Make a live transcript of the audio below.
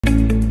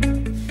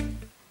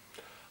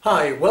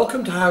Hi,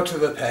 welcome to How to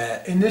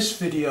Repair. In this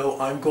video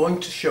I'm going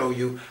to show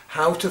you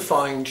how to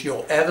find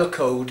your error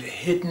code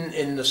hidden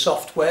in the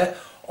software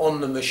on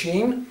the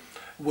machine.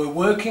 We're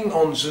working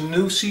on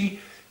Zanussi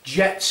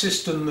Jet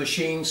System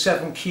machine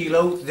 7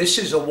 kilo. This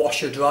is a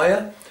washer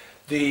dryer.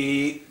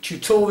 The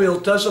tutorial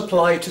does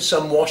apply to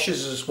some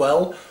washers as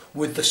well,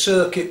 with the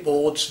circuit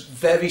boards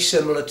very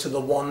similar to the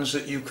ones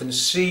that you can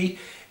see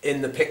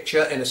in the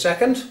picture in a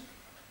second.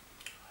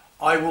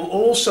 I will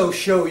also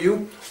show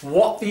you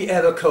what the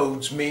error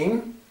codes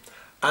mean,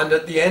 and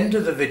at the end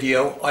of the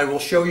video I will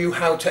show you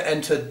how to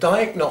enter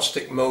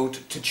diagnostic mode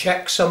to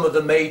check some of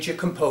the major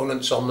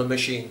components on the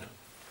machine.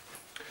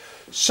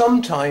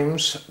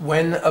 Sometimes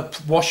when a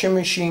washing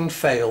machine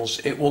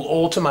fails, it will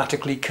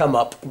automatically come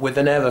up with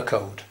an error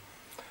code.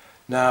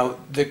 Now,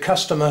 the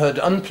customer had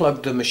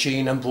unplugged the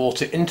machine and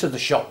brought it into the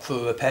shop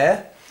for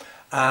repair,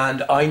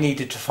 and I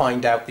needed to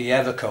find out the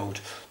error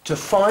code. To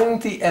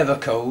find the error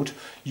code,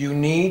 you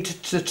need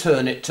to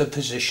turn it to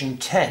position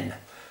 10.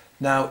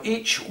 Now,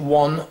 each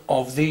one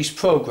of these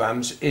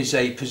programs is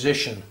a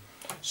position.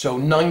 So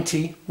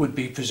 90 would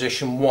be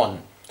position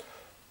 1.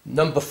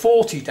 Number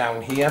 40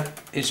 down here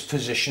is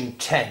position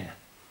 10.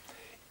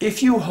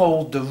 If you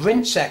hold the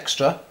rinse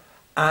extra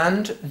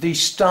and the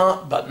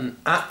start button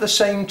at the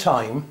same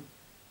time,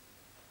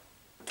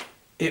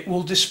 it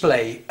will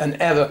display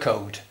an error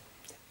code,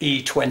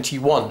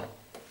 E21.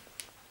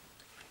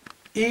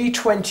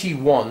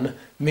 E21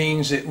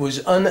 means it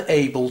was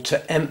unable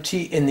to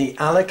empty in the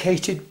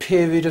allocated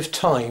period of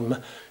time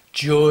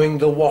during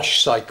the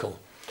wash cycle.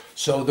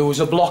 So there was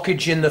a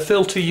blockage in the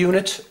filter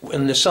unit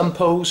in the sump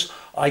hose.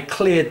 I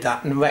cleared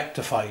that and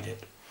rectified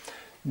it.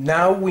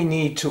 Now we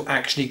need to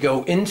actually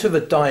go into the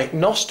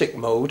diagnostic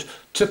mode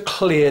to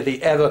clear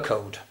the error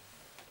code.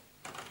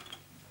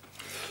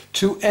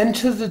 To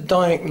enter the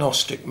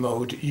diagnostic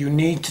mode, you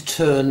need to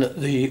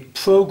turn the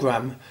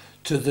program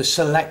to the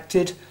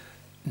selected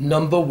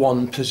number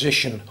 1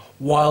 position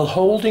while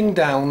holding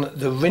down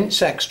the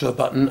rinse extra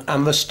button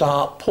and the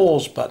start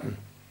pause button.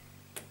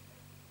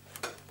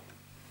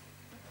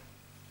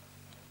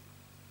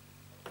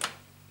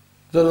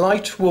 The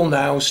light will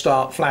now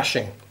start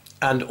flashing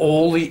and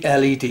all the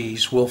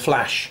LEDs will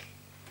flash.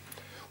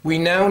 We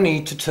now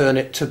need to turn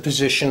it to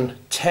position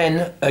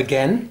 10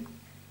 again.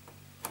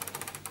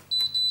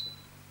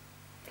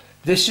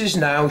 This is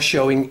now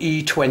showing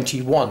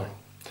E21,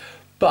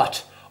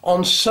 but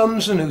on some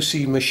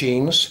Zanussi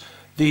machines,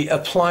 the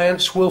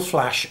appliance will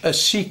flash a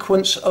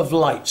sequence of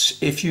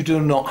lights if you do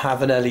not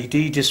have an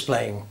LED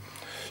displaying.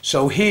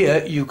 So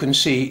here you can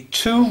see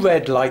 2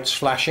 red lights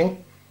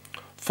flashing,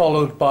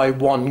 followed by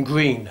 1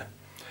 green.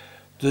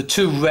 The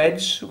 2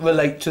 reds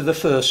relate to the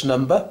first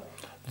number,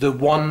 the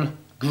 1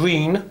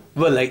 green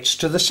relates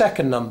to the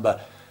second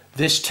number.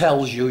 This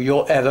tells you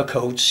your error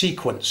code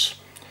sequence.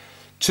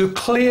 To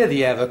clear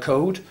the error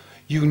code,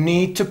 you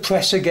need to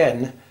press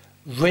again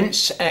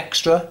rinse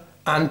extra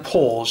and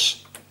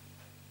pause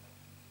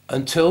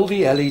until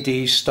the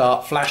LEDs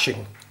start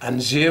flashing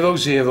and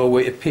 00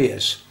 it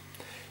appears.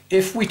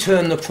 If we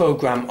turn the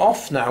program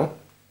off now,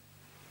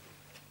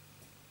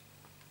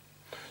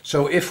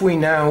 so if we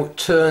now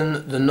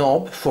turn the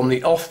knob from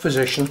the off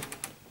position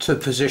to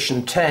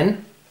position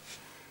 10,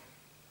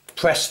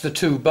 press the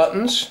 2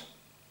 buttons,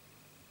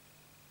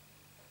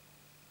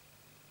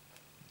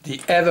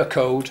 the error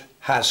code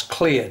has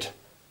cleared.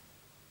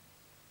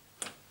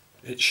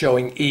 It's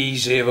showing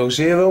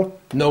E00,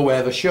 no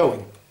error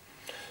showing.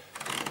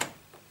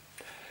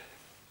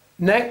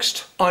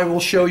 Next, I will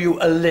show you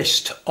a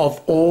list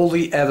of all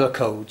the error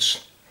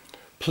codes.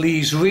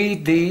 Please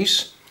read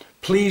these.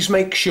 Please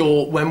make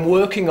sure when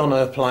working on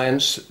an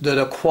appliance that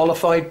a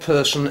qualified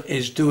person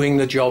is doing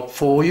the job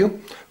for you,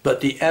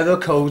 but the error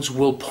codes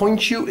will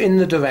point you in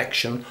the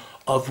direction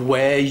of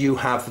where you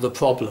have the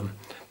problem.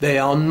 They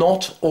are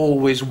not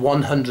always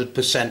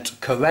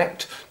 100%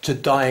 correct to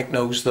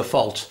diagnose the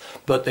fault,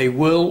 but they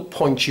will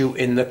point you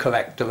in the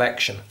correct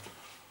direction.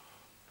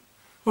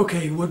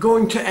 Okay, we're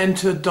going to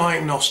enter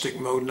diagnostic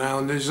mode now,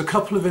 and there's a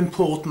couple of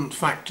important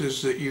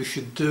factors that you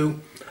should do.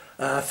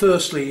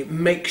 Firstly,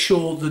 make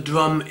sure the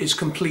drum is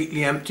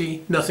completely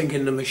empty, nothing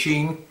in the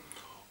machine.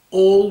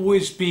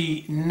 Always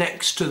be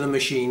next to the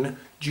machine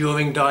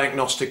during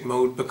diagnostic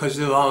mode, because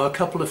there are a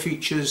couple of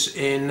features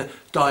in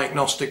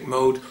diagnostic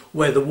mode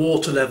where the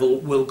water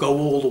level will go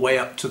all the way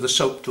up to the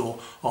soap door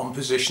on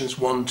positions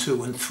 1,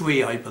 2 and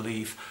 3, I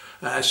believe.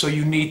 So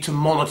you need to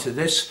monitor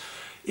this.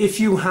 If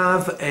you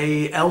have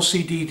a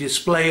LCD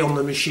display on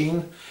the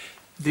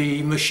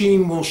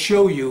machine will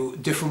show you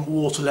different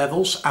water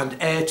levels and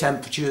air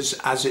temperatures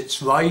as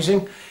it's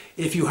rising.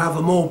 If you have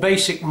a more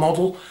basic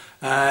model,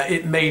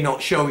 it may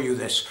not show you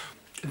this.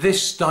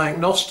 This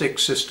diagnostic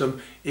system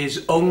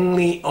is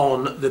only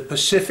on the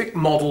specific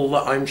model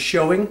that I'm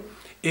showing.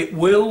 It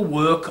will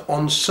work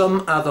on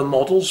some other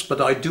models,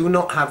 but I do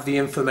not have the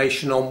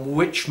information on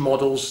which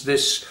models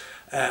this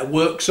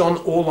works on.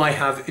 All I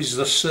have is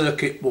the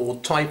circuit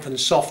board type and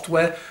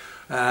software,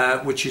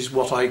 which is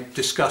what I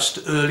discussed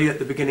earlier at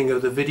the beginning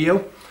of the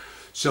video.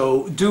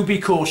 So do be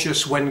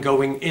cautious when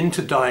going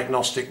into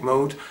diagnostic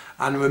mode,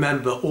 and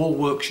remember, all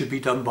work should be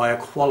done by a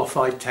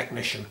qualified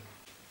technician.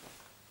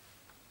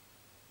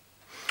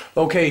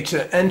 Okay,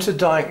 to enter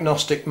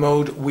diagnostic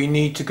mode we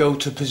need to go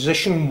to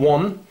position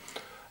 1.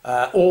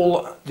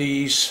 All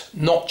these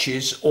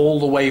notches all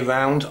the way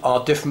round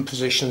are different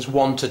positions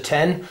 1 to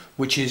 10,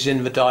 which is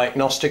in the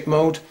diagnostic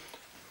mode.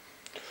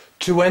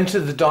 To enter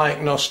the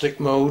diagnostic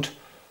mode,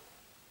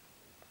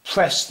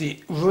 press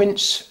the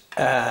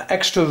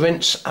extra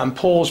rinse and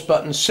pause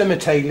buttons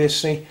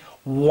simultaneously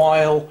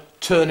while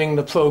turning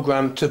the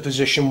program to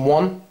position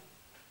 1.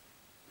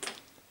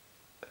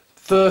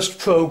 First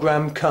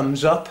program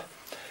comes up.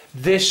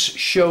 This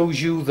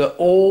shows you that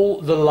all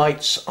the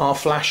lights are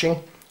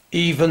flashing,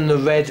 even the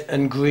red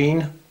and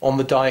green on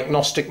the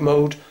diagnostic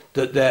mode,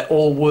 that they're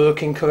all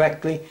working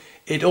correctly.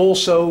 It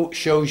also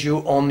shows you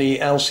on the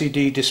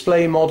LCD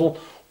display model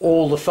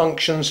all the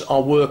functions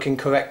are working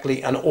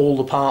correctly and all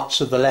the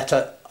parts of the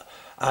letter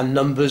and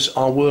numbers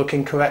are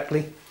working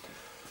correctly.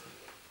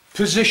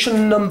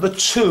 Position number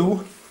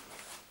 2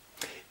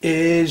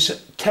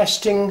 is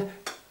testing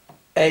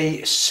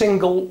a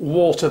single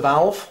water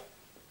valve.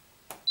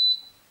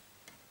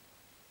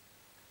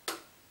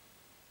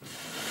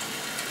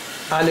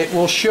 And it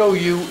will show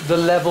you the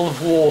level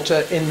of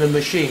water in the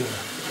machine.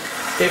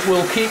 It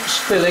will keep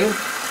filling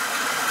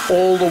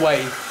all the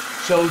way.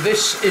 So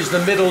this is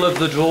the middle of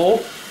the drawer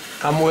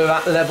and we're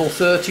at level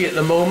 30 at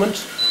the moment.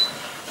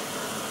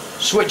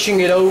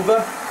 Switching it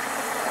over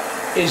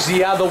is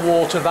the other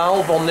water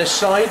valve on this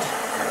side.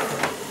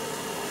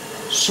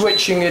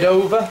 Switching it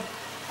over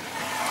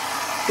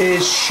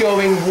is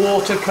showing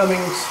water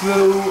coming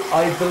through,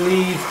 I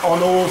believe,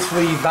 on all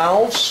 3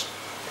 valves.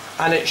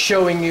 And it's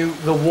showing you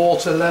the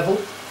water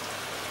level.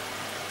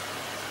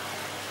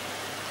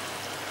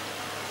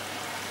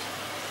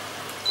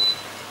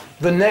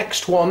 The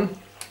next one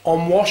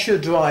on washer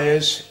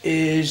dryers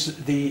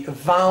is the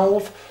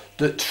valve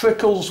that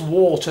trickles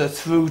water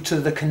through to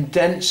the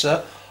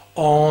condenser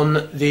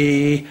on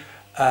the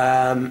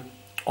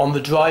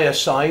dryer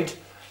side.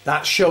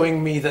 That's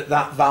showing me that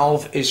that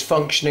valve is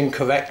functioning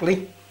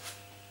correctly.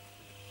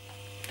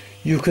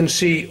 You can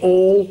see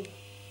all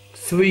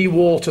 3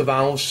 water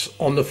valves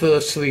on the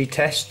first 3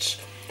 tests.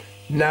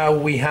 Now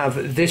we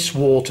have this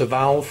water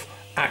valve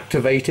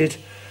activated,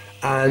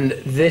 and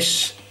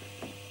this,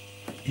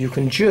 you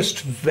can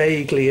just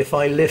vaguely, if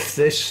I lift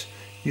this,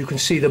 you can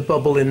see the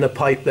bubble in the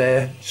pipe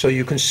there, so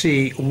you can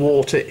see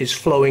water is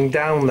flowing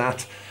down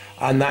that,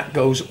 and that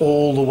goes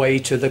all the way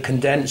to the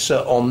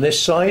condenser on this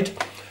side.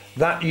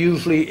 That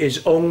usually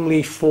is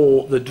only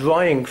for the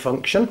drying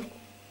function.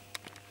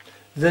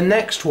 The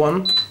next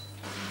one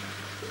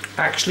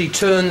actually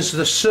turns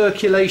the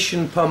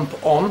circulation pump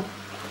on.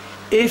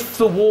 If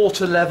the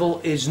water level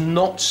is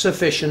not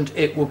sufficient,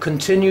 it will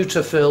continue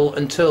to fill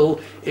until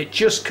it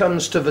just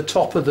comes to the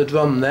top of the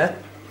drum there.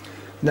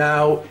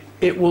 Now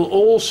it will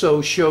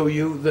also show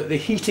you that the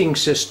heating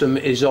system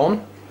is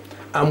on,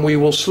 and we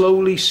will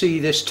slowly see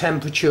this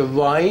temperature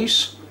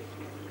rise.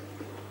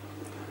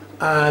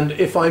 And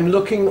if I'm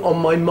looking on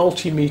my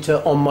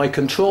multimeter on my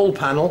control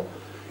panel,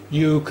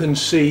 you can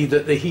see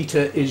that the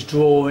heater is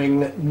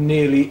drawing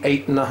nearly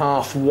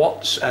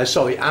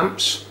 8.5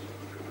 amps,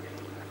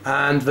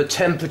 and the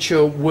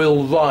temperature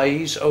will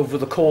rise over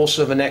the course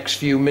of the next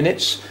few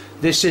minutes.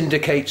 This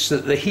indicates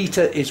that the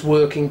heater is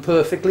working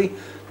perfectly,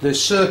 the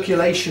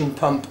circulation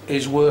pump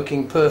is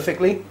working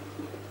perfectly.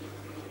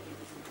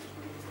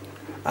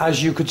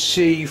 As you could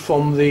see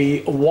from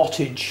the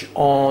wattage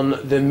on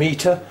the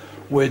meter,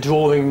 we're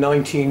drawing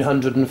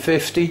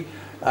 1950.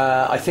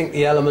 I think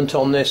the element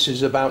on this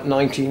is about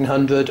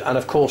 1900, and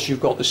of course you've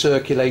got the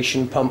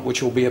circulation pump,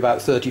 which will be about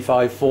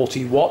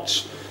 35-40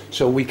 watts.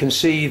 So we can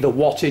see the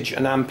wattage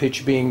and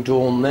ampage being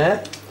drawn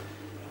there.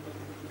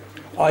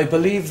 I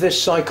believe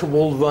this cycle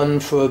will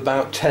run for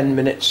about 10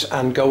 minutes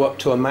and go up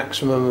to a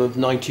maximum of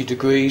 90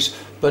 degrees.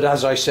 But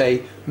as I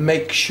say,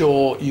 make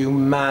sure you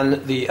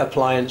man the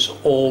appliance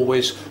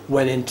always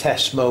when in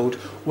test mode.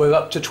 We're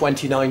up to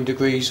 29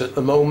 degrees at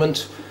the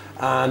moment,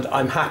 and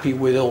I'm happy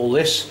with all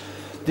this.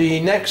 The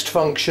next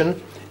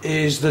function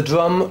is the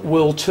drum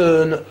will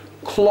turn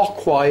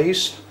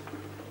clockwise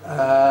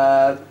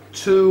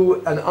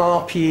to an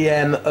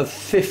RPM of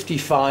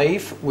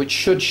 55, which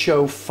should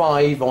show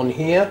 5 on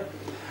here,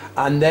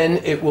 and then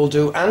it will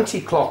do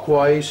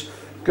anti-clockwise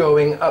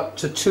going up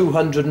to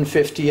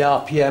 250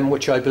 RPM,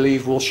 which I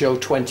believe will show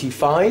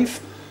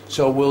 25.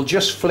 So we'll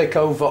just flick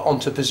over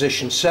onto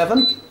position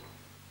 7.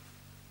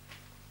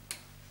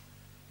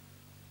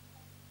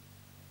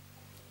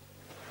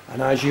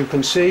 And as you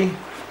can see,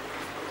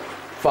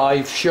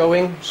 5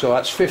 showing, so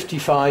that's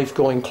 55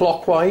 going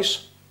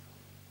clockwise.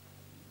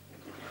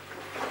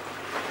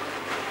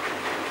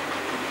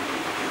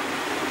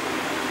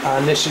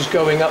 And this is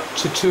going up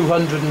to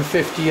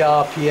 250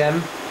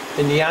 RPM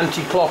in the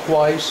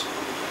anti-clockwise.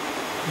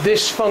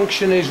 This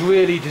function is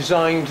really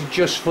designed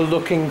just for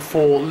looking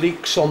for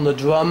leaks on the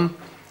drum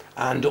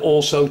and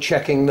also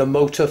checking the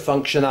motor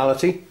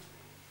functionality.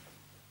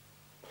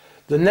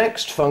 The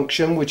next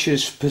function, which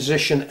is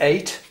position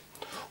 8,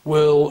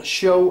 will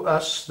show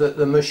us that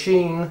the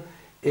machine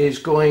is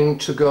going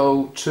to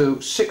go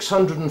to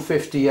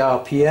 650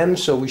 RPM,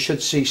 so we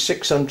should see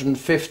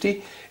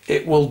 650.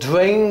 It will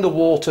drain the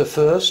water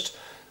first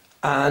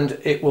and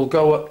it will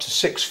go up to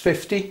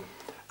 650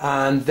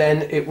 and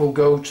then it will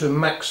go to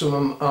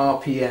maximum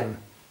RPM.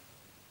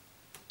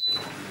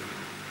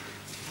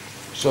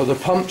 So the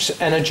pump's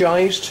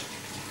energized.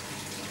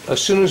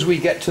 As soon as we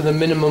get to the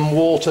minimum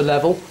water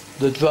level,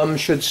 the drum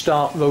should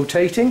start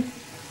rotating.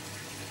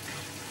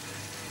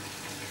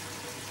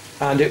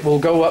 And it will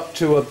go up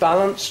to a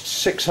balanced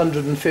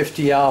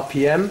 650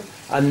 RPM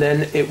and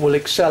then it will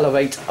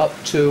accelerate up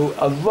to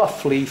a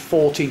roughly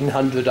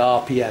 1400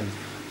 RPM.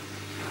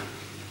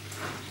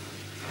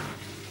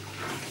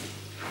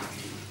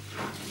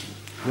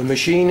 The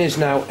machine is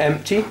now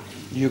empty.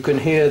 You can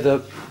hear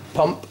the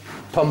pump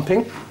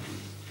pumping.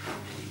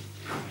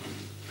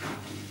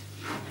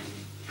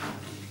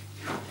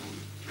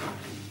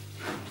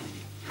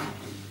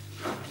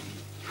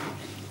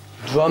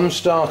 Drum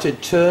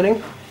started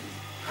turning.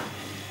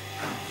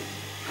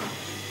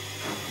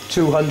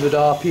 200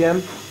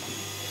 RPM,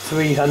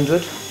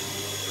 300,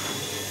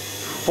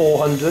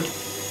 400,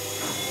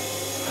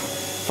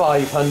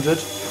 500,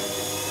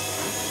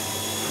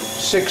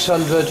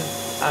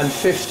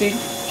 650,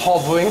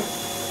 hovering.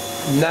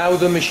 Now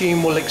the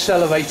machine will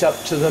accelerate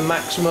up to the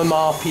maximum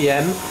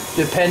RPM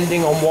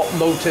depending on what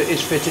motor is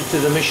fitted to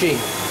the machine.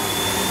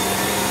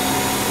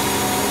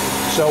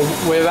 So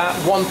we're at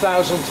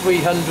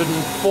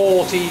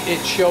 1340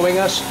 it's showing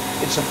us.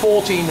 It's a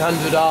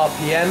 1400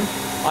 RPM.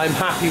 I'm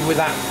happy with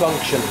that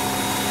function.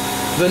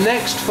 The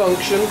next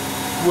function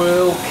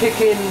will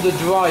kick in the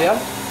dryer.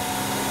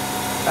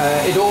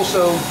 It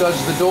also does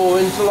the door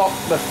interlock,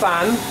 the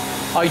fan.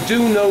 I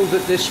do know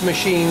that this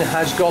machine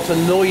has got a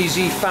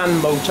noisy fan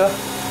motor.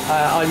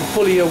 I'm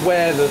fully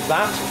aware of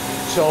that.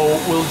 So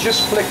we'll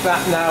just flick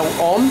that now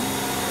on.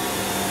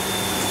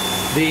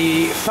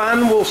 The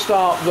fan will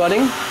start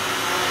running.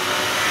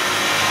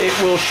 It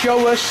will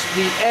show us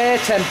the air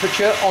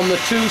temperature on the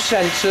two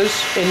sensors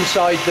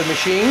inside the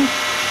machine.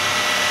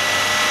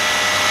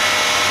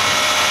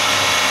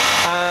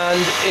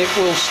 And it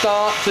will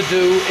start to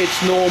do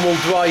its normal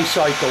dry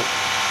cycle,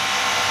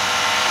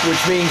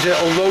 which means it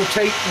will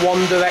rotate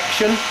one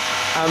direction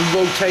and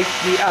rotate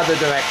the other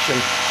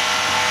direction.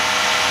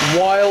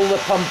 While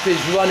the pump is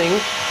running,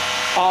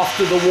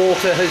 after the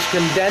water has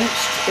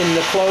condensed in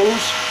the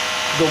close,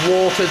 the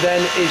water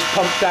then is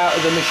pumped out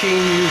of the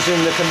machine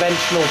using the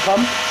conventional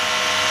pump.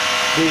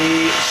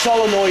 The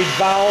solenoid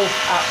valve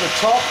at the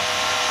top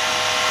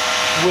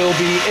will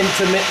be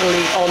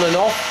intermittently on and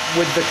off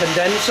with the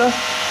condenser.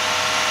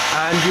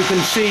 And you can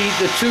see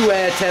the two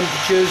air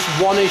temperatures.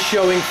 One is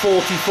showing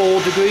 44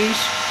 degrees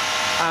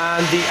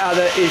and the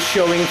other is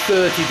showing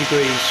 30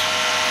 degrees.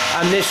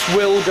 And this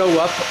will go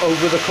up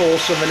over the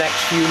course of the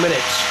next few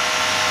minutes.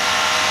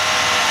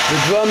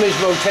 The drum is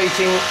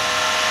rotating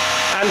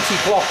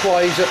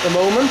anti-clockwise at the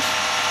moment.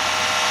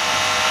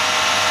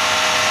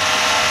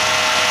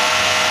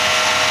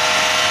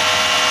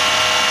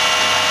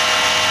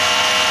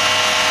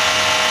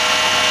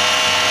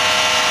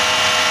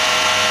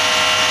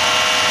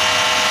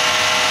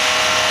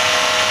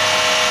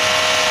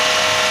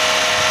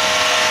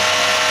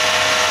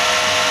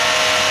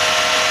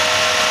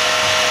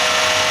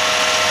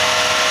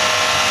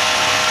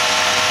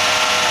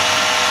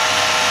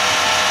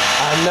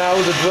 And now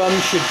the drum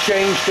should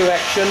change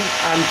direction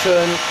and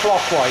turn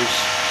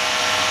clockwise.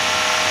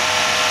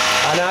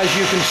 And as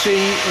you can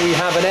see, we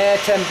have an air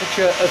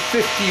temperature of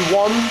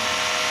 51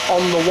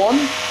 on the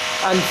one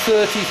and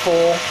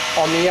 34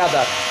 on the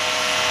other.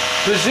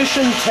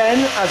 Position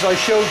 10, as I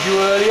showed you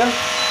earlier,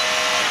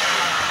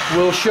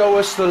 will show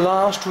us the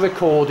last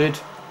recorded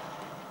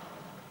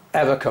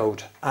error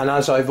code. And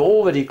as I've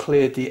already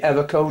cleared the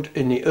error code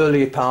in the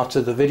earlier part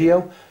of the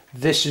video,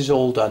 this is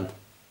all done.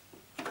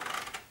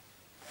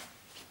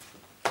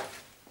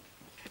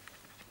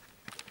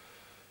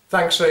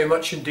 Thanks very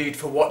much indeed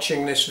for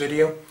watching this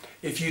video.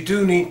 If you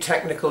do need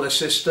technical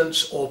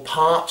assistance or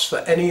parts for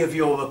any of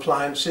your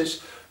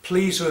appliances,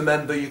 please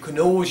remember you can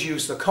always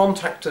use the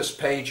Contact Us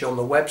page on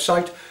the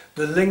website.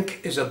 The link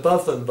is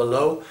above and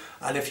below.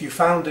 And if you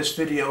found this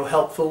video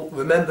helpful,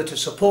 remember to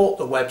support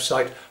the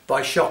website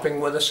by shopping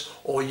with us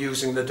or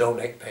using the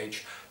donate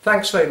page.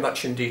 Thanks very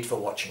much indeed for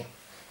watching.